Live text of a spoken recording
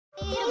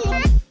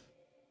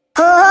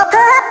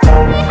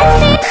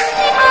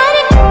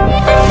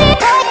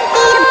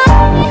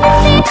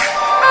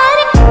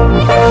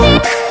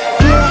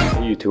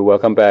YouTube,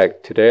 welcome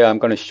back. Today I'm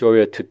going to show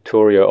you a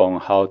tutorial on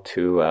how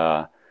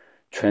to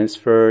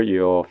transfer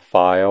your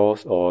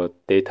files or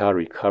data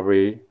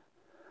recovery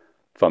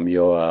from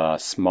your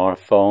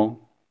smartphone,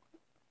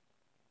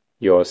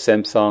 your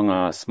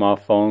Samsung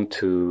smartphone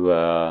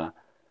to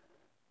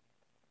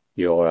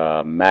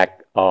your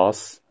Mac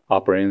OS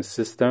operating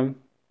system,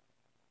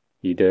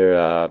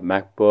 either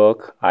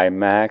MacBook,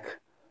 iMac,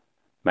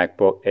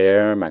 MacBook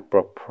Air,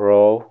 MacBook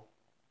Pro.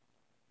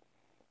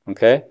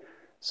 Okay,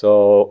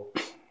 so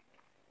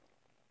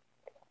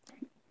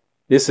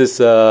this is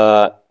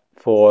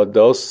for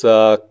those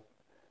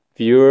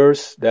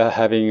viewers that are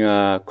having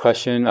a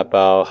question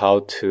about how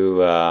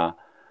to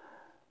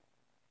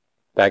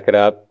back it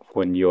up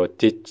when your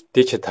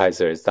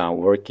digitizer is not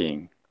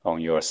working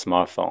on your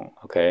smartphone.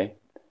 Okay,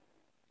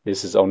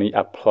 this is only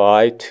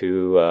applied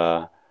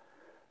to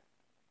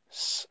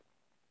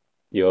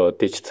your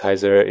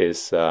digitizer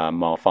is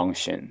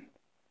malfunction.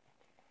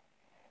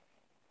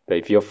 But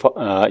if your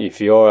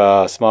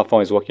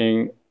smartphone is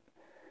working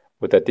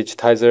with the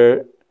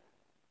digitizer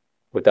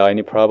without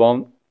any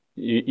problem,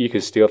 you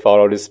can still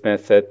follow this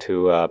method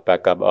to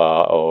back up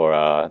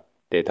or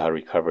data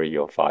recovery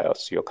your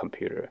files to your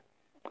computer.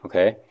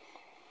 Okay,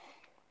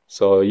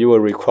 so you will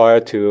require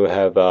to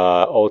have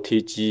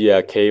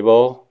OTG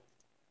cable.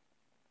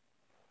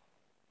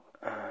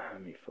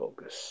 Let me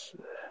focus.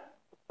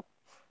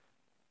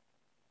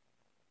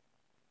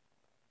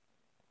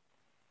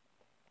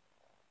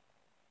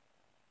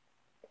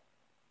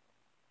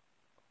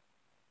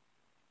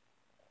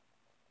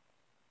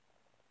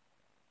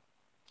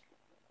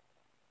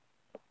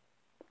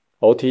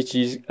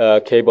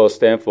 OTG cable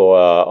stand for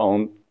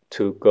on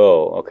to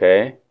go,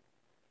 okay?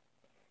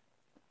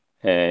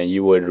 And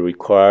you would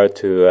require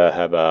to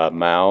have a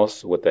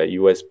mouse with a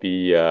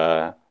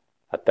USB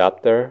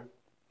adapter,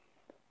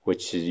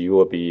 which you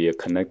will be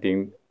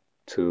connecting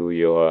to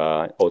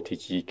your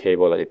OTG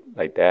cable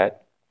like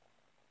that.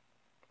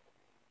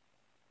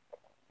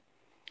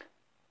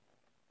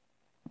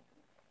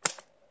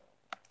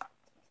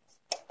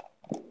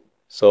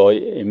 So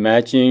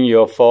imagine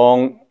your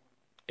phone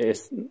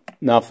is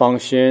not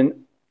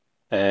function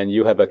and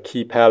you have a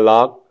keypad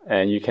lock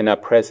and you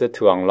cannot press it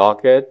to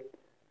unlock it.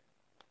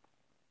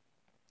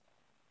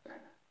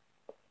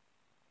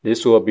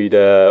 This will be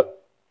the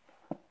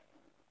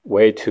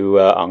way to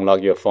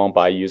unlock your phone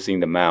by using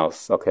the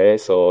mouse. Okay,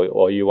 so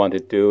all you want to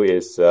do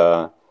is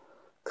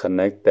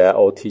connect that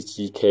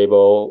OTG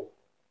cable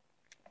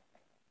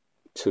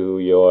to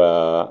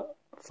your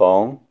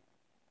phone.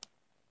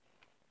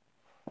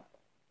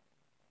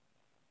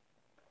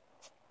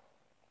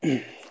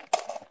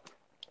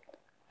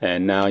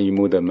 And now you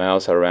move the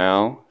mouse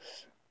around.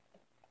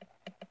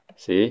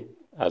 See,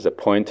 as a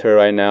pointer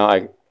right now,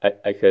 I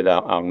could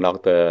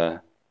unlock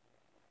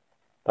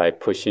by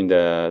pushing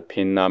the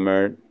pin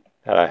number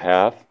that I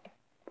have.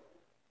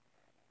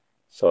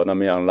 So let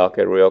me unlock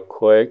it real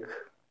quick.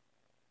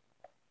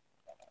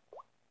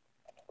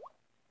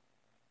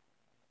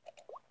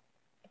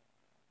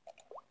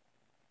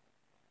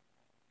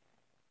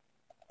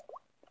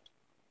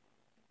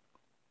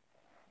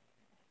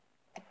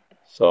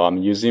 So I'm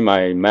using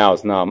my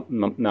mouse, not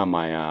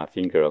my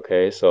finger,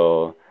 okay?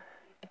 So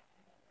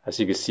as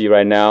you can see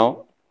right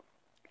now,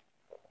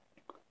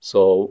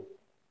 so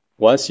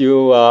once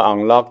you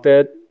unlocked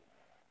it,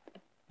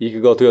 you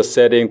can go to your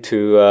setting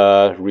to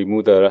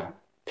remove the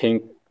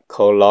pin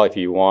code lock if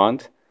you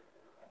want.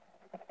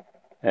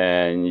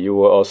 And you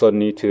will also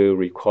need to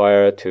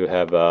require to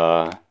have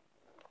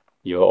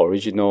your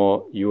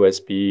original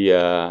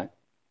USB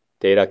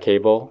data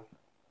cable.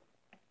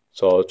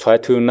 So try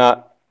to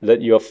not let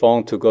your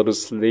phone to go to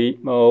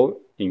sleep mode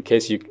in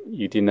case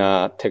you did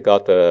not take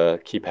out the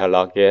keypad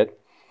lock yet.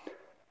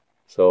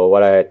 So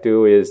what I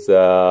do is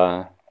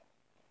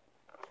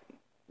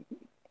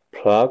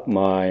plug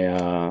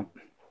my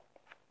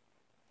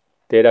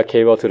data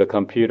cable to the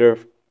computer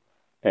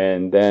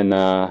and then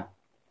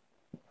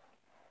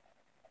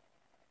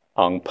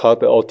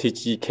unplug the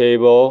OTG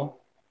cable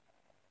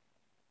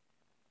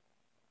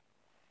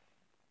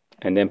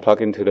and then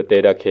plug into the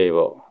data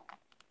cable.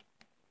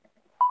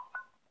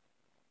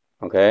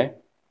 Okay,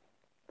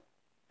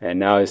 and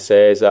now it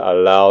says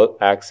allow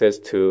access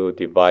to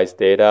device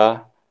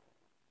data,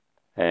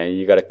 and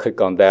you got to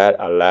click on that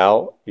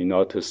allow in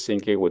order to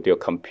sync it with your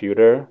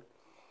computer.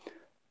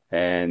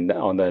 And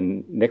on the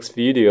next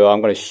video,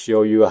 I'm going to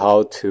show you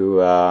how to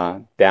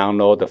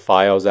download the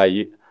files that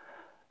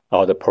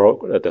or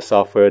the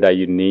software that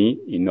you need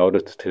in order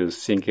to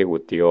sync it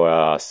with your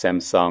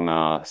Samsung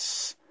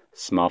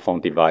smartphone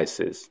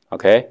devices.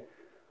 Okay,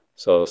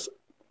 so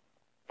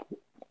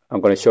I'm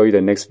going to show you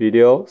the next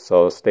video,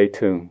 so stay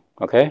tuned,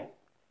 okay?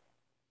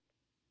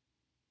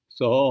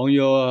 So on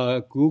your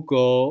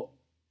Google,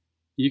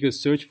 you can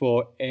search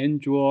for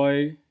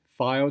Android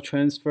file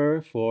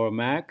transfer for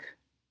Mac.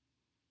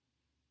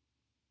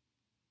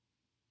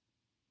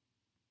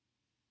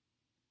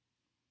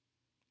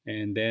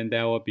 And then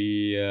that will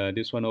be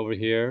this one over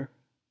here.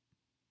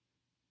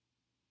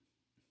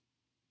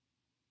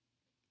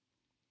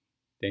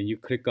 Then you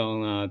click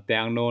on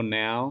download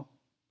now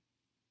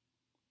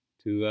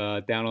to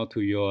download to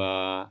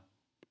your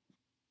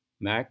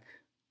Mac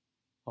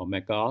or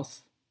Mac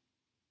OS.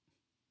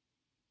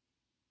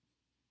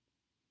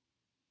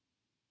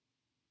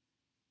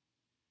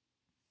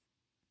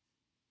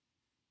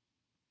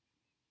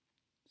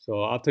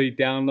 So after you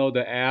download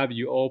the app,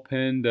 you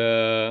open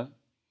the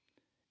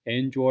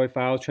Android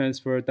file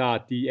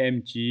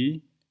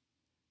transfer.dmg,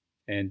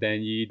 and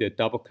then you either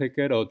double click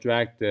it or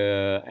drag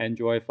the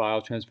Android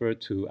file transfer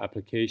to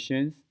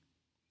applications,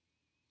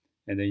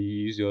 and then you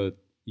use your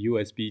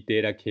USB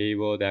data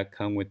cable that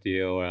come with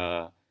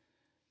your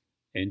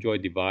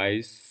Android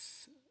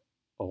device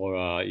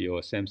or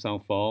your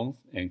Samsung phone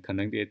and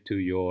connect it to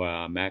your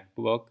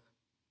MacBook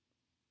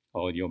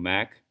or your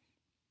Mac,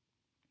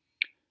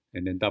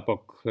 and then double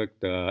click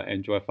the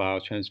Android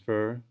file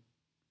transfer,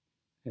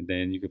 and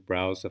then you could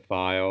browse the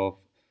file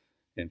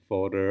and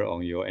folder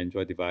on your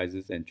Android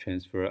devices and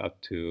transfer up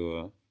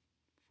to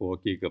 4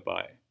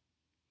 gigabyte.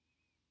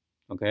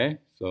 Okay,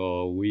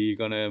 so we're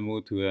gonna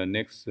move to the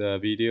next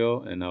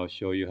video and I'll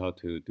show you how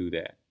to do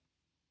that.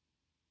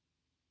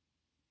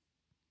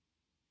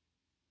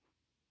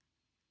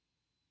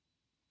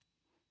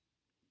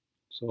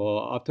 So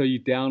after you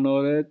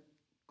download it,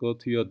 go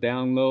to your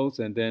downloads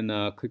and then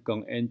click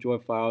on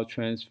Android file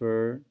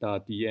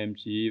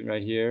transfer.dmg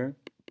right here.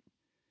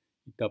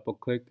 Double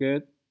click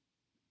it.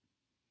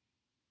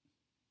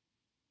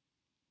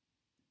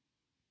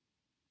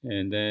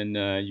 And then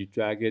you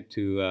drag it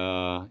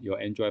to your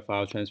Android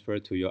file transfer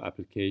to your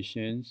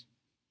applications.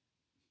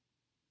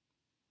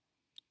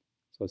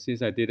 So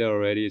since I did it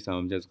already, so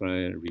I'm just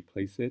going to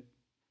replace it.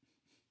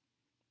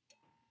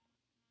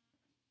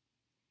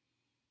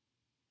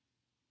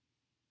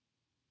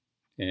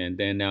 And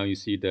then now you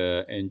see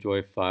the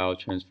Android file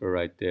transfer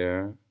right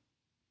there.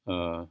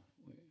 I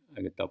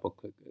can double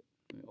click it.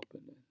 Let me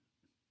open it.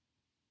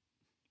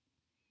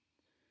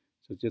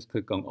 So just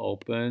click on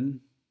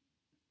open.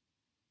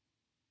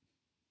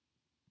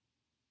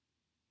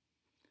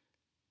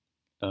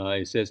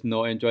 It says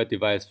no Android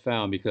device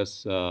found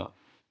because let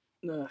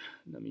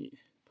me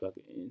plug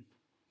it in.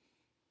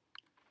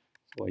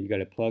 So you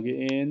gotta plug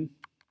it in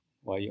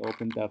while you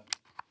open the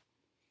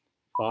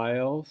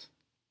files.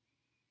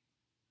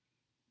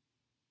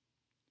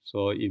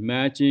 So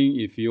imagine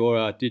if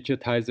your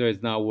digitizer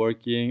is not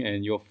working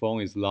and your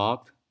phone is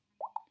locked.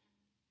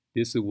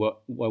 This is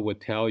what will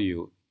tell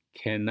you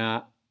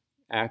cannot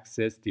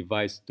access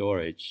device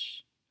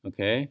storage.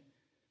 Okay.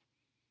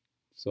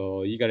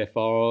 So you gotta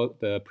follow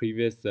the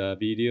previous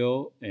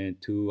video and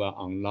to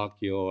unlock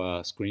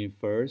your screen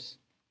first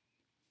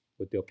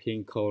with your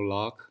pin code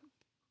lock,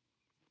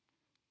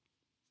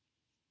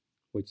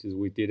 which is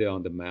we did it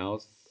on the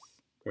mouse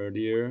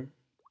earlier.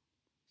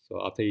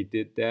 So after you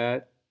did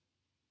that,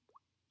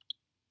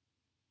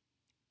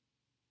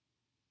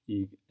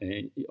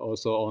 and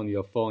also on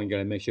your phone, you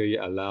gotta make sure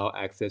you allow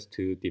access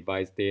to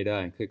device data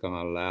and click on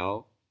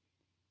allow,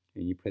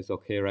 and you press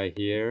OK right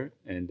here,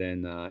 and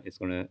then it's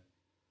gonna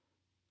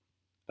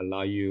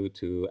allow you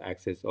to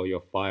access all your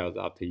files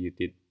after you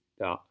did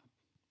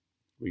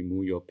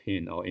remove your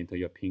pin or enter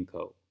your pin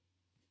code.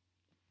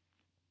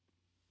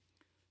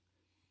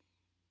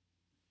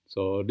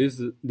 So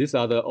these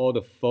are all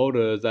the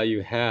folders that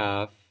you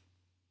have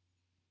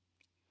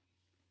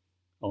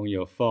on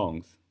your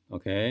phones,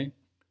 okay?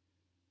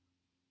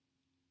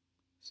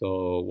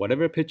 So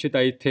whatever picture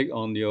that you take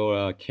on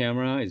your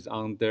camera is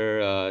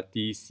under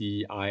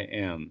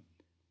DCIM.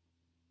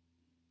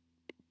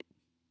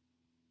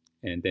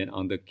 And then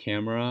on the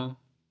camera,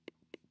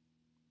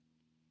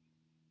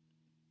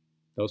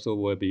 also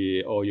will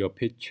be all your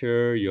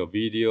picture, your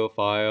video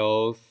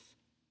files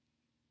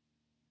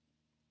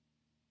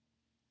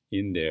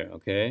in there,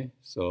 okay?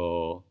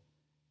 So,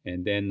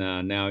 and then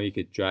now you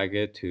can drag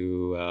it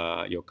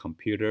to your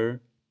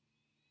computer.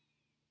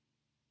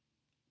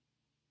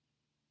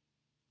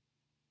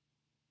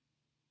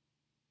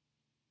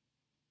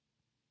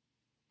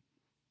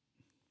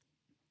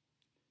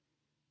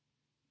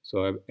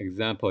 So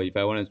example, if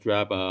I want to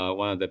grab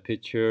one of the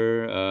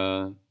picture,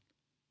 I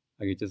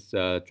can just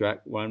drag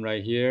one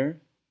right here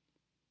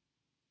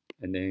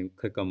and then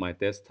click on my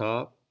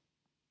desktop,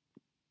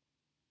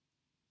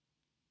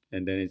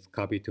 and then it's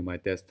copied to my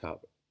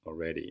desktop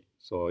already.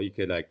 So you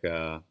could like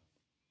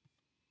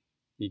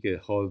you could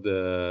hold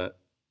the,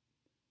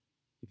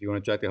 if you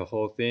want to drag the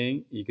whole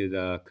thing, you could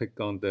click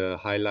on the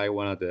highlight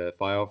one of the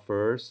file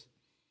first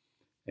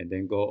and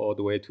then go all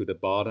the way to the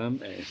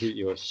bottom and hit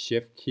your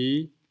shift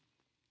key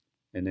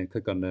and then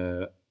click on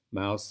the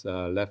mouse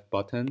left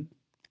button.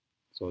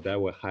 So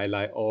that will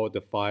highlight all the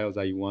files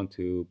that you want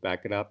to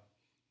back it up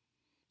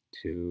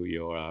to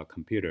your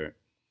computer.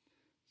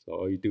 So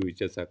all you do is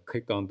just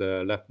click on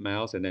the left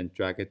mouse and then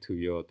drag it to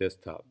your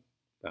desktop.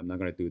 But I'm not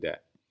going to do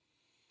that.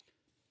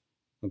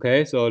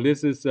 Okay, so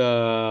this is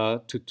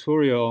a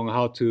tutorial on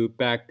how to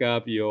back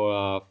up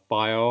your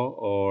file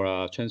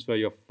or transfer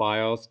your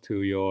files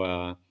to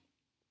your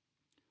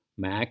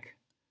Mac.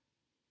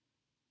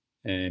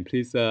 And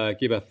please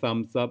give a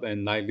thumbs up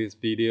and like this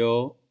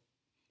video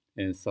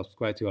and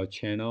subscribe to our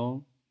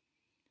channel.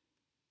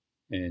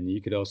 And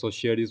you could also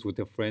share this with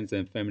your friends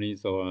and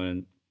families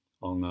on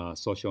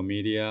social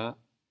media.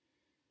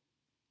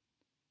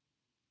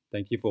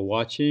 Thank you for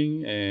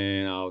watching,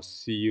 and I'll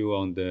see you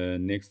on the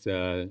next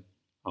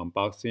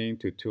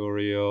unboxing,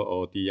 tutorial,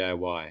 or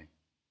DIY.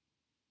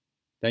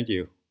 Thank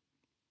you.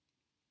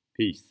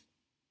 Peace.